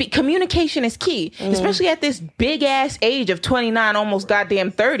 You speak. Communication is key, especially at this big ass age of 29, almost goddamn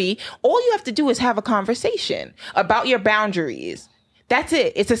 30. All you have to do is have a conversation about your boundaries. That's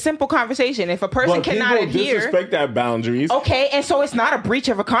it. It's a simple conversation. If a person But cannot people adhere, disrespect that boundaries. okay, and so it's not a breach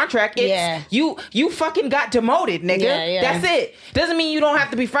of a contract. It's Yeah. you fucking got demoted, nigga. Yeah. That's it. Doesn't mean you don't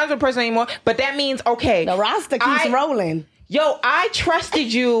have to be friends with a person anymore, but that means okay. The roster keeps rolling. yo, I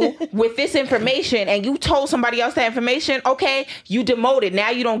trusted you with this information and you told somebody else that information. Okay, you demoted.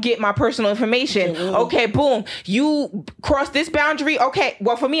 Now you don't get my personal information. Okay, boom. You crossed this boundary. Okay,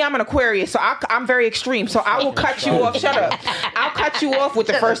 well, for me, I'm an Aquarius, so I'm very extreme. So I will cut you off. Shut up. I'll cut you off with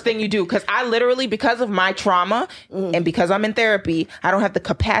the first thing you do. Because I literally, because of my trauma and because I'm in therapy, I don't have the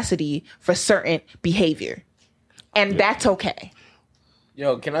capacity for certain behavior. And that's okay.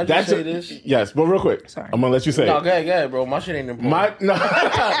 Yo, can I just say this? Yes, but real quick. Sorry. I'm going to let you say No, it. go ahead, bro. My shit ain't important.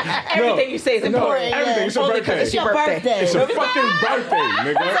 Everything you say is important. Everything. It's your Only birthday. because it's your birthday. It's your fucking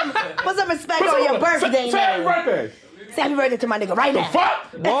birthday, nigga. Put some respect on your birthday, Say happy man. birthday. Say happy birthday to my nigga right now. Fuck.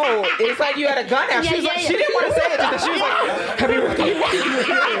 Whoa, it's like you had a gun out. She was like, she didn't want to say it. She was like, happy birthday.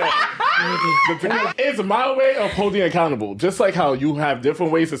 It's my way of holding accountable. Just like how you have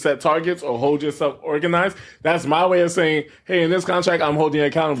different ways to set targets or hold yourself organized. That's my way of saying, hey, in this contract, I'm holding you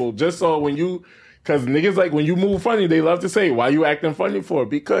accountable. Just so when you, because niggas like when you move funny, they love to say, why you acting funny for?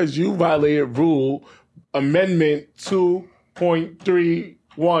 Because you violated rule amendment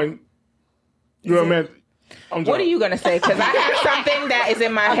 2.31. You're amendment. What are you going to say? Because I have something that is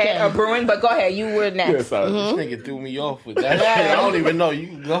in my head of brewing, but go ahead. You were next. Yeah, sorry. This nigga threw me off with that shit. I don't even know. You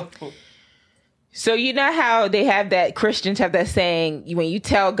can go. So you know how they have that, Christians have that saying, when you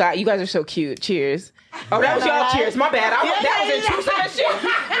tell God, you guys are so cute. Cheers. Oh, that was y'all cheers. My bad. That was intrusive and shit.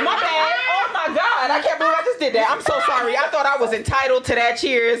 My bad. Oh my God. I can't believe I just did that. I'm so sorry. I thought I was entitled to that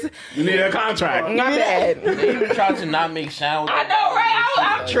cheers. You need a contract. My bad. They even tried to not make sound. I know, right?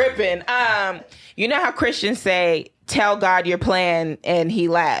 I'm tripping. You know how Christians say, tell God your plan and he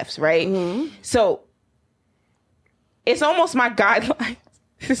laughs, right? Mm-hmm. So it's almost my guidelines.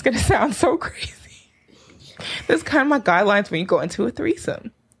 This is going to sound so crazy. This is kind of my guidelines when you go into a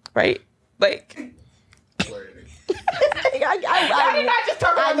threesome, right? Like, I did not just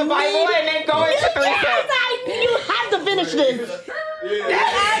talk about the Bible and then go into threesome. You have to finish this.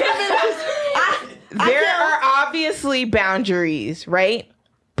 There are obviously boundaries, right?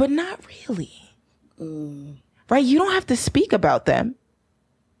 But not really. Right? You don't have to speak about them.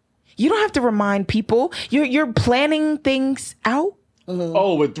 You don't have to remind people. You're planning things out.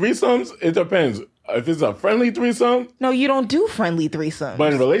 Oh, with threesomes, it depends. If it's a friendly threesome, no, you don't do friendly threesomes.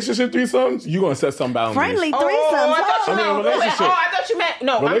 But in relationship threesomes, you're gonna set some boundaries. Friendly threesomes. I thought you meant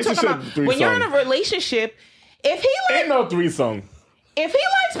no. I'm talking about threesome. When you're in a relationship. If he ain't no threesome. If he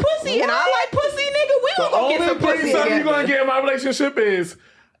likes pussy and I like pussy, nigga, we gonna go get some pussy. The only threesome you're gonna get in my relationship is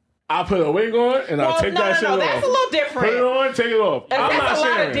I put a wig on and I'll take that shit off. That's a little different. Put it on, take it off. That's a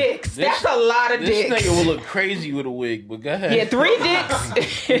lot of dicks. That's a lot of dicks. This nigga will look crazy with a wig, but go ahead. Yeah, 3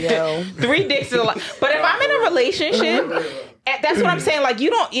 dicks. Yo. 3 dicks is a lot. But if I'm in a relationship, that's what I'm saying. Like, you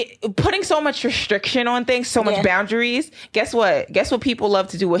don't putting so much restriction on things, so much boundaries. Guess what? Guess what people love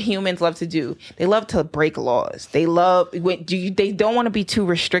to do? What humans love to do? They love to break laws. They don't want to be too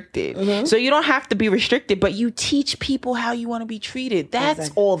restricted. Mm-hmm. So you don't have to be restricted, but you teach people how you want to be treated. That's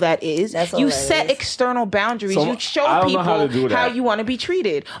all that is. You set external boundaries. So you show people how you want to be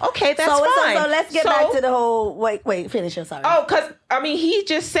treated. Okay, that's fine. So let's get back to the whole. Wait, finish. I'm sorry. Oh, because I mean, he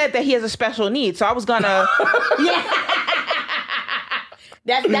just said that he has a special need, so I was gonna.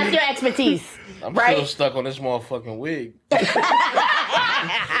 That's your expertise. I'm still stuck on this motherfucking wig.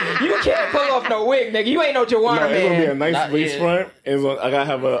 You can't pull off no wig, nigga. You ain't no Joanna, man. It's gonna be a nice waist front. I gotta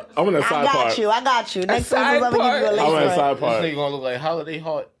have a. I want a side part. I got you. Next time I'm gonna give you a lace front. I want a side part. This nigga gonna look like Holiday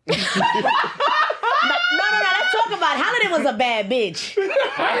Heart. No. Let's talk about Holiday was a bad bitch.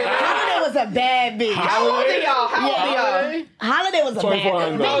 Holiday was a bad bitch. How old are y'all? Holiday was a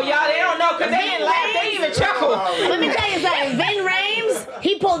bad bitch. Oh, y'all, they don't know because they didn't laugh. They didn't even chuckle. Let me tell you something. Vin Rames,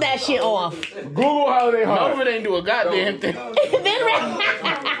 he pulled that shit off. Google Holiday Heart. Nova didn't do a goddamn thing. Vin Rames.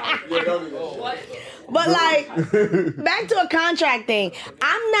 But like, back to a contract thing.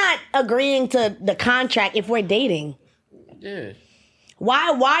 I'm not agreeing to the contract if we're dating. Yeah. Why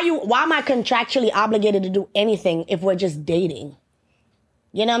am I contractually obligated to do anything if we're just dating?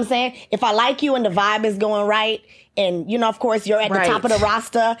 You know what I'm saying? If I like you and the vibe is going right, and you know, of course, you're at the top of the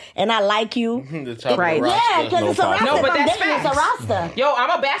roster, and I like you, the top of the roster. Yeah, because it's a roster. No, but that's dating, it's a roster. Yo, I'm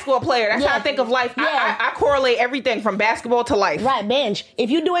a basketball player. That's how I think of life. Yeah. I correlate everything from basketball to life. Right, bench.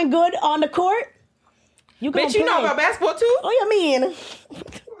 If you're doing good on the court, you can. Bitch, you know about basketball too? Oh, you mean?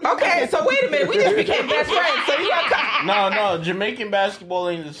 Okay, so wait a minute. We just became best friends. So you got No, Jamaican basketball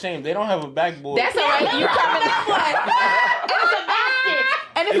ain't the same. They don't have a backboard. That's all right. You coming up? It's a basket,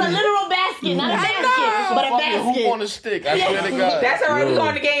 and it's a literal basket, not a basket, but a basket. Hoop on a stick. I swear to God. That's all right. We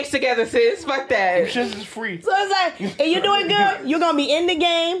going to games together, sis. Fuck that. Shit is free. So it's like, if you're doing good, you're gonna be in the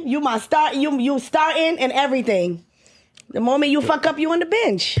game. You must start. You starting and everything. The moment you fuck up, you on the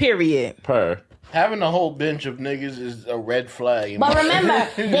bench. Period. Having a whole bench of niggas is a red flag. But remember,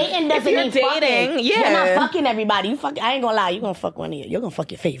 dating doesn't mean dating, fucking. yeah. You're not fucking everybody. You fuck. I ain't gonna lie. You're gonna fuck one of you. You're gonna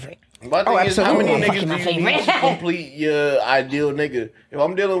fuck your favorite. My thing is, how many absolutely. niggas do you need to complete your ideal nigga? If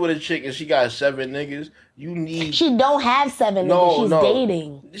I'm dealing with a chick and she got 7 niggas, you need... She don't have 7 niggas. She's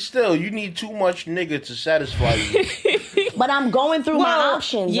dating. Still, you need too much nigga to satisfy you. But I'm going through my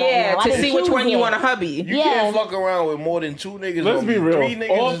options. Yeah, right now. to see which one you want a hubby. You can't fuck around with more than 2 niggas. Let's be real. 3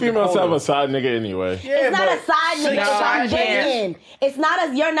 niggas All females have a side nigga anyway. Yeah, it's not a side nigga. It's I'm dating. It's not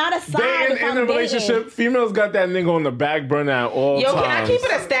a. You're not a side. Dating in a relationship, females got that nigga on the back burner at all times. Yo, can I keep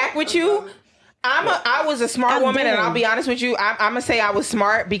it a stack with you? I was a smart woman, and I'll be honest with you. I'm gonna say I was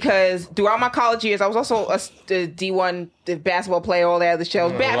smart because throughout my college years, I was also a D1 basketball player, all that other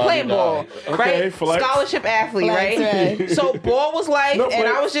shows, playing ball, right? Scholarship athlete, right? So ball was life, and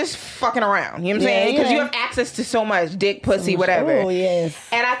I was just fucking around. You know what I'm saying? Because you have access to so much dick, pussy, whatever. Oh yes.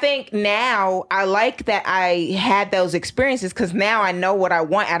 And I think now I like that I had those experiences because now I know what I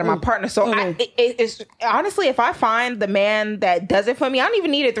want out of my partner. So it's honestly, if I find the man that does it for me, I don't even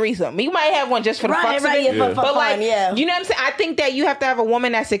need a threesome. You might have one just for the fucks of it. For but like, fun, yeah. You know what I'm saying? I think that you have to have a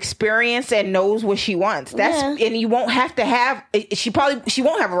woman that's experienced and knows what she wants. And you won't have to have. She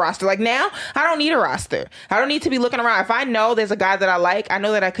won't have a roster. Like now, I don't need a roster. I don't need to be looking around. If I know there's a guy that I like, I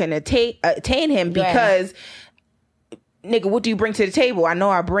know that I can attain him because. Nigga, what do you bring to the table? I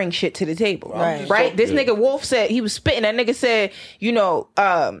know I bring shit to the table. Right? This nigga Wolf said, he was spitting. That nigga said, you know,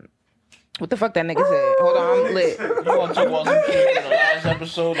 what the fuck that nigga said? Hold on, I'm lit. You want to talk about some shit in the last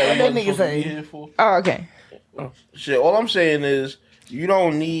episode that nigga say here for? Oh, okay. Shit, all I'm saying is you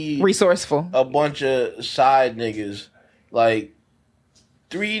don't need resourceful a bunch of side niggas. Like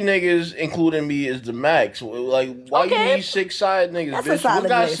 3 niggas, including me, is the max. Like, why you need 6 side niggas? That's bitch? a solid Who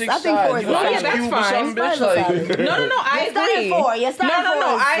got list. 6 I think 4 sides? is You got that's Ice Cube or fine. something, bitch? Like, No, I agree. No,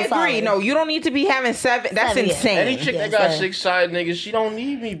 I agree. No, you don't need to be having 7. That's insane. Any chick that got 6 side niggas, she don't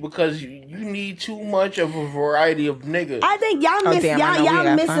need me because you need too much of a variety of niggas. I think y'all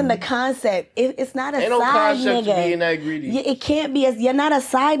missing the concept. It's not a Ain't side no concept nigga. to being that greedy. It can't be. You're not a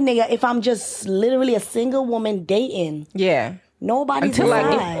side nigga if I'm just literally a single woman dating. Yeah. Nobody's a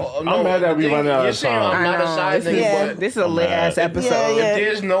side. I'm mad that we run out of time. I'm not a side nigga, but this is a lit ass episode.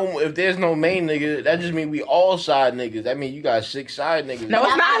 If there's no main nigga, that just means we all side niggas. That means you got 6 side niggas. No,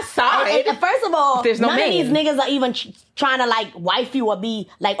 it's not a side. First of all, there's no none main. of these niggas are even trying to like wife you or be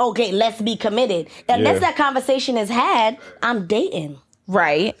like, okay, let's be committed. Unless that conversation is had, I'm dating.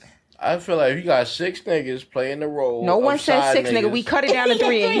 Right. I feel like if you got 6 niggas playing the role. No one said 6 niggas. nigga. We cut it down to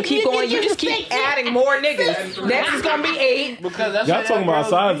 3 and you keep going. You just keep adding more niggas. Next is gonna be 8. Because that's y'all talking about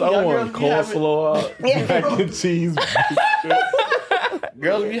sides. I want coleslaw, mac and cheese.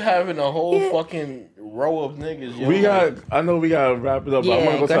 Girls be having a whole fucking row of niggas. Yo. I know we gotta wrap it up, but I'm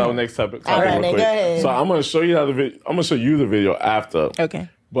gonna go to our next topic real quick. So I'm gonna show you I'm gonna show you the video after. Okay.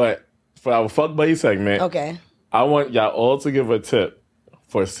 But for our fuck buddy segment, I want y'all all to give a tip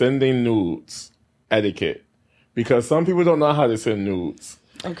for sending nudes etiquette, because some people don't know how to send nudes.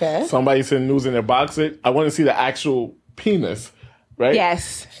 Okay. Somebody send nudes in their box. I want to see the actual penis, right?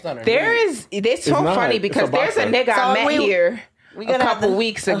 Yes. It's so funny because there's a nigga I met here a couple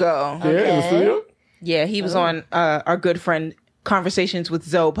weeks ago. Yeah, in the studio? Yeah, he was on our good friend Conversations with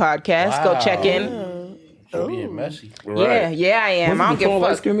Zoe podcast. Wow. Go check in. Being messy. Right. Yeah, I am. I don't give a fuck.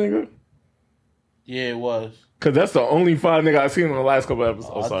 Light-skinned nigga? Yeah, it was. Because that's the only 5 nigga I've seen in the last couple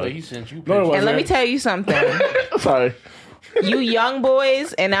episodes. I sorry. thought he sent you No, it And let me tell you something. Sorry. You young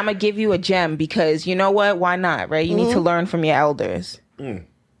boys, and I'm going to give you a gem because you know what? Why not, right? You need to learn from your elders. You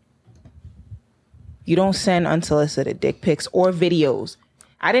don't send unsolicited dick pics or videos.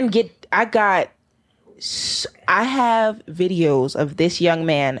 I have videos of this young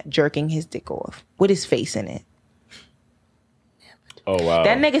man jerking his dick off with his face in it. Oh, wow.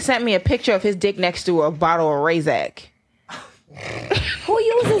 That nigga sent me a picture of his dick next to a bottle of Razak. Who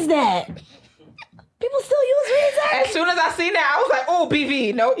uses that? People still use Razak? As soon as I seen that, I was like, oh,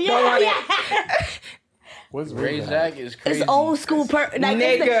 BV. Nope, don't want it. What's Razak is crazy. It's old school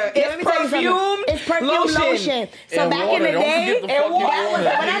nigga, it's perfume, it's perfume lotion. So back in the day, when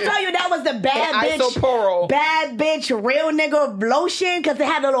I tell you that was the bad bitch, real nigga lotion, because it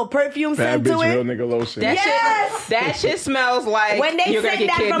had a little perfume scent to it. Real nigga lotion. That shit smells like when they you're sing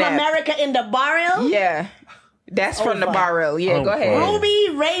that kidnapped. from America in the Barrel. Yeah, that's from the Barrel. Yeah, go ahead. Ruby,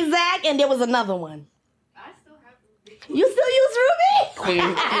 Razak, and there was another one. You still use Ruby?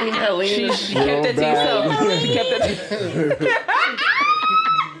 Queen Helena. She kept it to yourself. She kept it to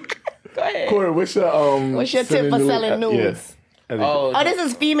Go ahead. Corey, what's your tip for selling nudes? Yeah. Oh, this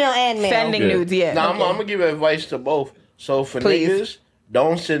is female and male. Sending nudes, yeah. Now, I'm going to give advice to both. So for Please. niggas,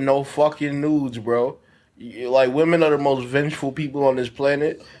 don't send no fucking nudes, bro. Like, women are the most vengeful people on this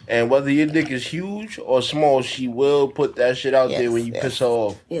planet, and whether your dick is huge or small, she will put that shit out there when you piss her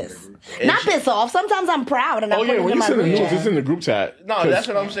off. Yes. Not piss off. Sometimes I'm proud and I put it in when you my send the group news, chat. it's in the group chat. No, that's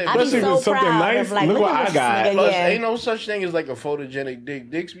what I'm saying. Especially if it's something nice, of, like, look what at I this got. nigga, Plus, yeah. ain't no such thing as like a photogenic dick.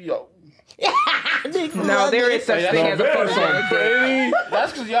 Dicks be No, there is such thing as a photogenic dick.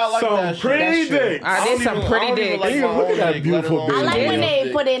 That's because y'all like Some that shit. pretty dicks. I did some pretty dicks. Look at that beautiful I like dick. when they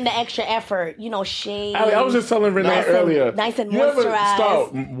put in the extra effort, shade. I was just telling Renee earlier. Nice and you ever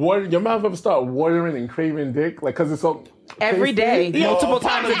moisturized. your mouth ever start watering and craving dick? Like, because it's so... Every day, multiple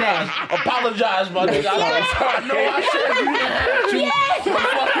times a day. Apologize, my nigga. I know I said you didn't have to.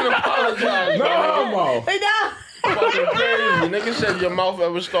 Fucking apologize. No homo. Fucking crazy. Nigga said your mouth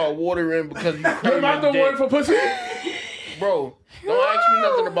ever start watering because you Your craving mouth don't dick. water for pussy? Bro, don't ask me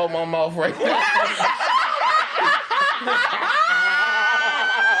nothing about my mouth right now.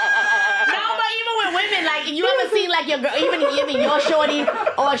 Like, you ever seen like your girl, even your shorty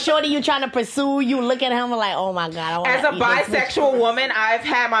or a shorty you trying to pursue, you look at him like, oh my god. As a bisexual woman, I've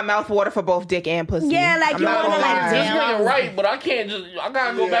had my mouth water for both dick and pussy. Yeah, like you wanna like This damn. nigga right, but I can't just. I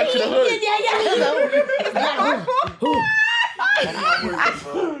gotta go back to the hood.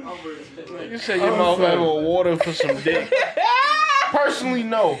 You say your mouth ever water for some dick. Personally,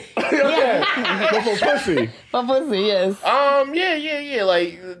 no. Yeah. But for pussy. For pussy, yes. Yeah.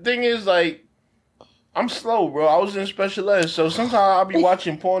 Like, the thing is, like, I'm slow, bro. I was in special ed, so sometimes I'll be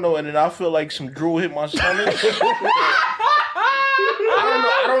watching porno and then I feel like some drool hit my stomach.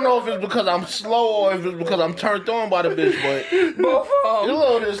 I don't know if it's because I'm slow or if it's because I'm turned on by the bitch, but both of them. a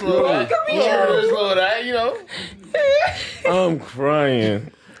little this, little that. Little that, I'm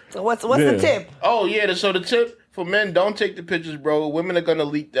crying. So what's the tip? Oh, yeah, so the tip for men, don't take the pictures, bro. Women are gonna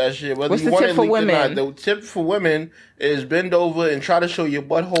leak that shit. Whether What's you the want tip it for leaked or women? not. The tip for women is bend over and try to show your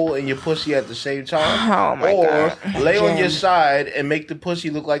butthole and your pussy at the same time. Oh my or God. lay on your side and make the pussy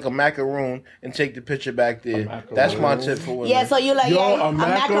look like a macaroon and take the picture back there. That's my tip for women. Yeah, so you like a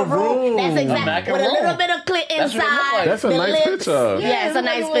macaroon. That's exactly A macaroon. with a little bit of clit That's what it look inside. like. That's a the nice lips. picture. Yeah, it's a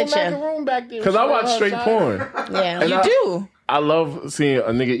nice picture. Macaroon back there. Because I watch straight porn. Yeah. And You do. I love seeing a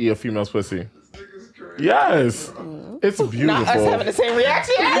nigga eat a female's pussy. Yes. It's beautiful. Not us having the same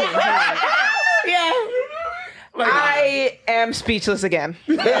reaction. Yeah. I am speechless again.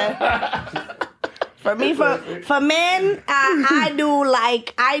 For me, for men, I do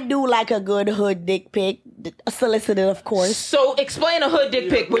like a good hood dick pic, solicited, of course. So explain a hood dick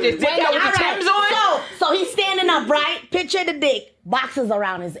pic with his dick out with the Timbs on. So he's standing up, right? Picture the dick, boxes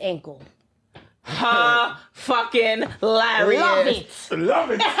around his ankle. Fucking hilarious. Love it.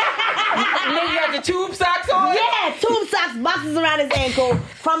 Love it. Nigga got the tube socks on. Yeah, tube socks, boxes around his ankle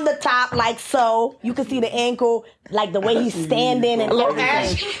from the top, like so. You can see the ankle, like the way he's standing and little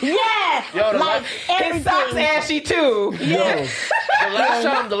everything. ashy. Yeah, Yo, like His socks everything. ashy too. Yeah.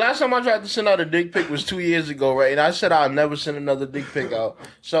 The last time I tried to send out a dick pic was 2 years ago, right? And I said I'll never send another dick pic out.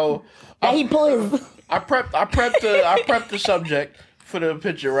 So That he pulled his. I prepped the subject for the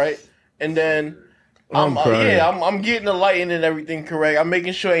picture, right? And then I'm getting the lighting and everything correct. I'm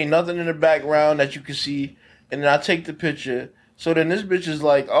making sure ain't nothing in the background that you can see. And then I take the picture. So then this bitch is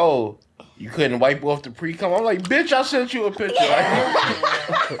like, "Oh, you couldn't wipe off the pre-cum." I'm like, "Bitch, I sent you a picture."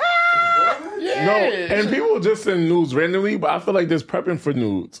 Right? Yeah. No, and people just send nudes randomly, but I feel like there's prepping for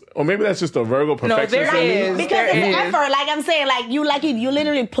nudes. Or maybe that's just a Virgo perfectionist. there is. Because There it's is. effort, like I'm saying, you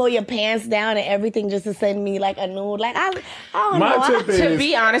literally pull your pants down and everything just to send me like a nude. Like I don't My know. tip To is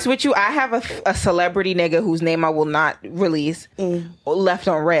be honest with you, I have a celebrity nigga whose name I will not release left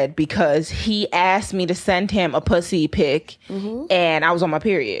on red because he asked me to send him a pussy pic and I was on my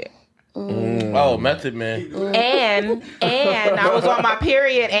period. Oh, Method Man. And I was on my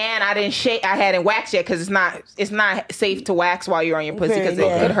period and I didn't shake. I hadn't waxed yet because it's not safe to wax while you're on your pussy because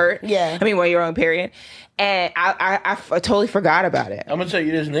it could hurt. Yeah. I mean, while you're on period. And I totally forgot about it. I'm gonna tell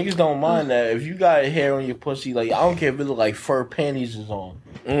you this, niggas don't mind that. If you got hair on your pussy, like, I don't care if it look like fur panties is on.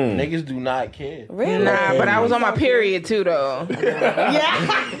 Niggas do not care. Really? Nah, but I was on my period too, though.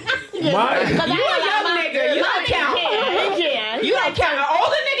 Yeah. my, You a young nigga. You don't count. You don't count. An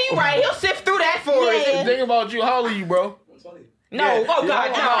older nigga, you right. He'll sift through that for us. Yeah. The thing about you, how old are you, bro? No, oh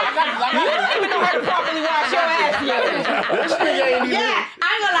God, no. You don't even know how to properly wash your ass yet. This nigga ain't even. Yeah, I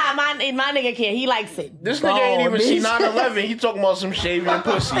ain't gonna lie, my nigga care. He likes it. This nigga ain't even see bitch. 9/11. He talking about some shaving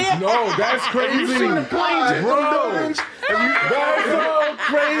pussy. no, that's crazy. You seen the planes hit them buildings? That's so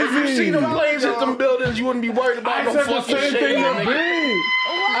crazy. You see them planes hit them buildings? You wouldn't be worried about I no said the fucking same shaving. thing to nigga. Bree.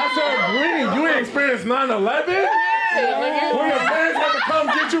 I said, Bree, you ain't experienced 9/11? When your parents had to come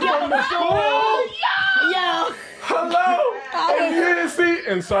get you from the school? Yo, Hello? And you didn't see,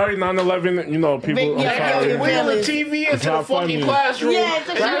 and sorry, 9/11, you know, people. Yeah, I'm sorry. yeah, We on the TV into the not funny. fucking classroom. Yeah, it's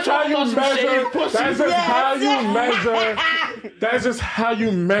a That's how you measure. That's just how you measure. That's just how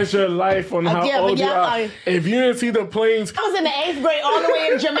you measure life on how old you are. If you didn't see the planes, I was in the 8th grade all the way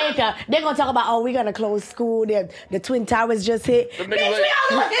in Jamaica. They're going to talk about, oh, we're going to close school. The Twin Towers just hit. Bitch, we all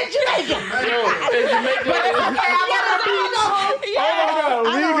the way in Jamaica. In Jamaica. oh my God,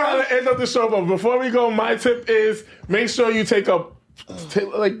 we gotta end up the show. But before we go, my tip is make sure you take a.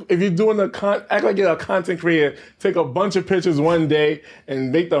 Like if you're doing act like you're a content creator, take a bunch of pictures one day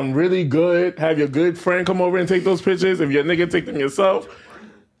and make them really good. Have your good friend come over and take those pictures. If you're a nigga, take them yourself.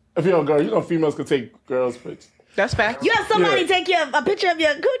 If you're a girl, you know females can take girls' pictures. That's fact. You have somebody take a picture of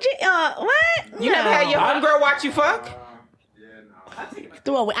your coochie? What? You never had your homegirl watch you fuck?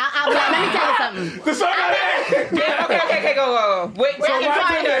 Throw away. Let me tell you something. Okay, go. Wait, So you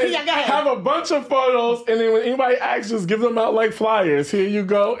find her. Yeah, go ahead. have a bunch of photos, and then when anybody asks, just give them out like flyers. Here you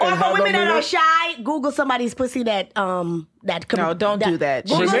go. Or And for have women them that in are it. shy, Google somebody's pussy that No, don't do that.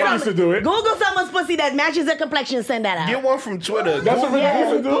 Google Renee used to do it. Google someone's pussy that matches their complexion. Send that out. Get one from Twitter. That's what Renee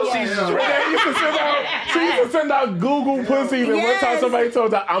used to do. Pussies is Renee used to send out. She used to send out Google pussies, and one time Yes. somebody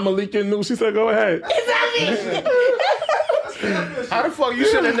told her, "I'm a leaking news." She said, "Go ahead." How the fuck you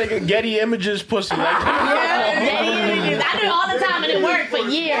send a nigga Getty Images pussy? Like, I do it all the time, and it worked for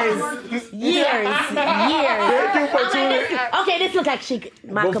years. Thank you for tuning in. Okay, this looks like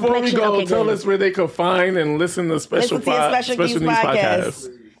my Before we complexion. go, Okay, tell good. us where they could find and listen to Special Listen to your Special Needs podcast.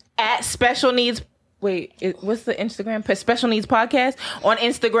 At Special Needs. Wait, what's the Instagram? Special Needs Podcast on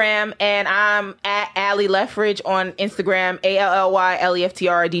Instagram, and I'm at Allie Leffridge on Instagram.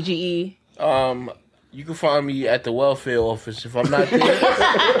 ALLYLEFTRDGE. You can find me at the welfare office if I'm not there.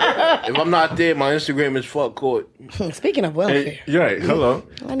 My Instagram is fuck court. Speaking of welfare, You're right. Hello.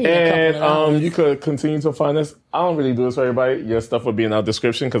 I need a couple of those. You could continue to find us. I don't really do this for everybody. Your stuff will be in our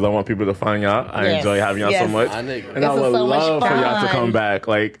description because I want people to find y'all. I Yes. enjoy having y'all so Yes. much. My nigga. And I This would is so much love for y'all to fun. come back.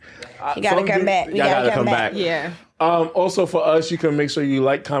 Like, You gotta come back. We Y'all gotta gotta come come back. back. Yeah. Also for us, you can make sure you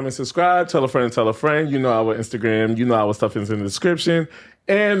like, comment, subscribe, tell a friend, tell a friend. You know our Instagram, you know our stuff is in the description.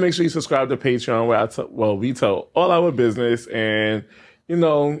 And make sure you subscribe to Patreon where we tell all our business and, you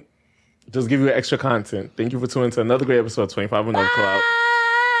know, just give you extra content. Thank you for tuning to another great episode of 25 and Over Club.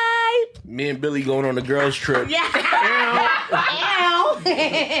 Bye. Me and Billy going on a girls trip. Yeah. Ow.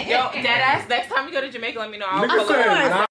 Yo, deadass, next time you go to Jamaica, let me know. I'll Nigga pull up. said,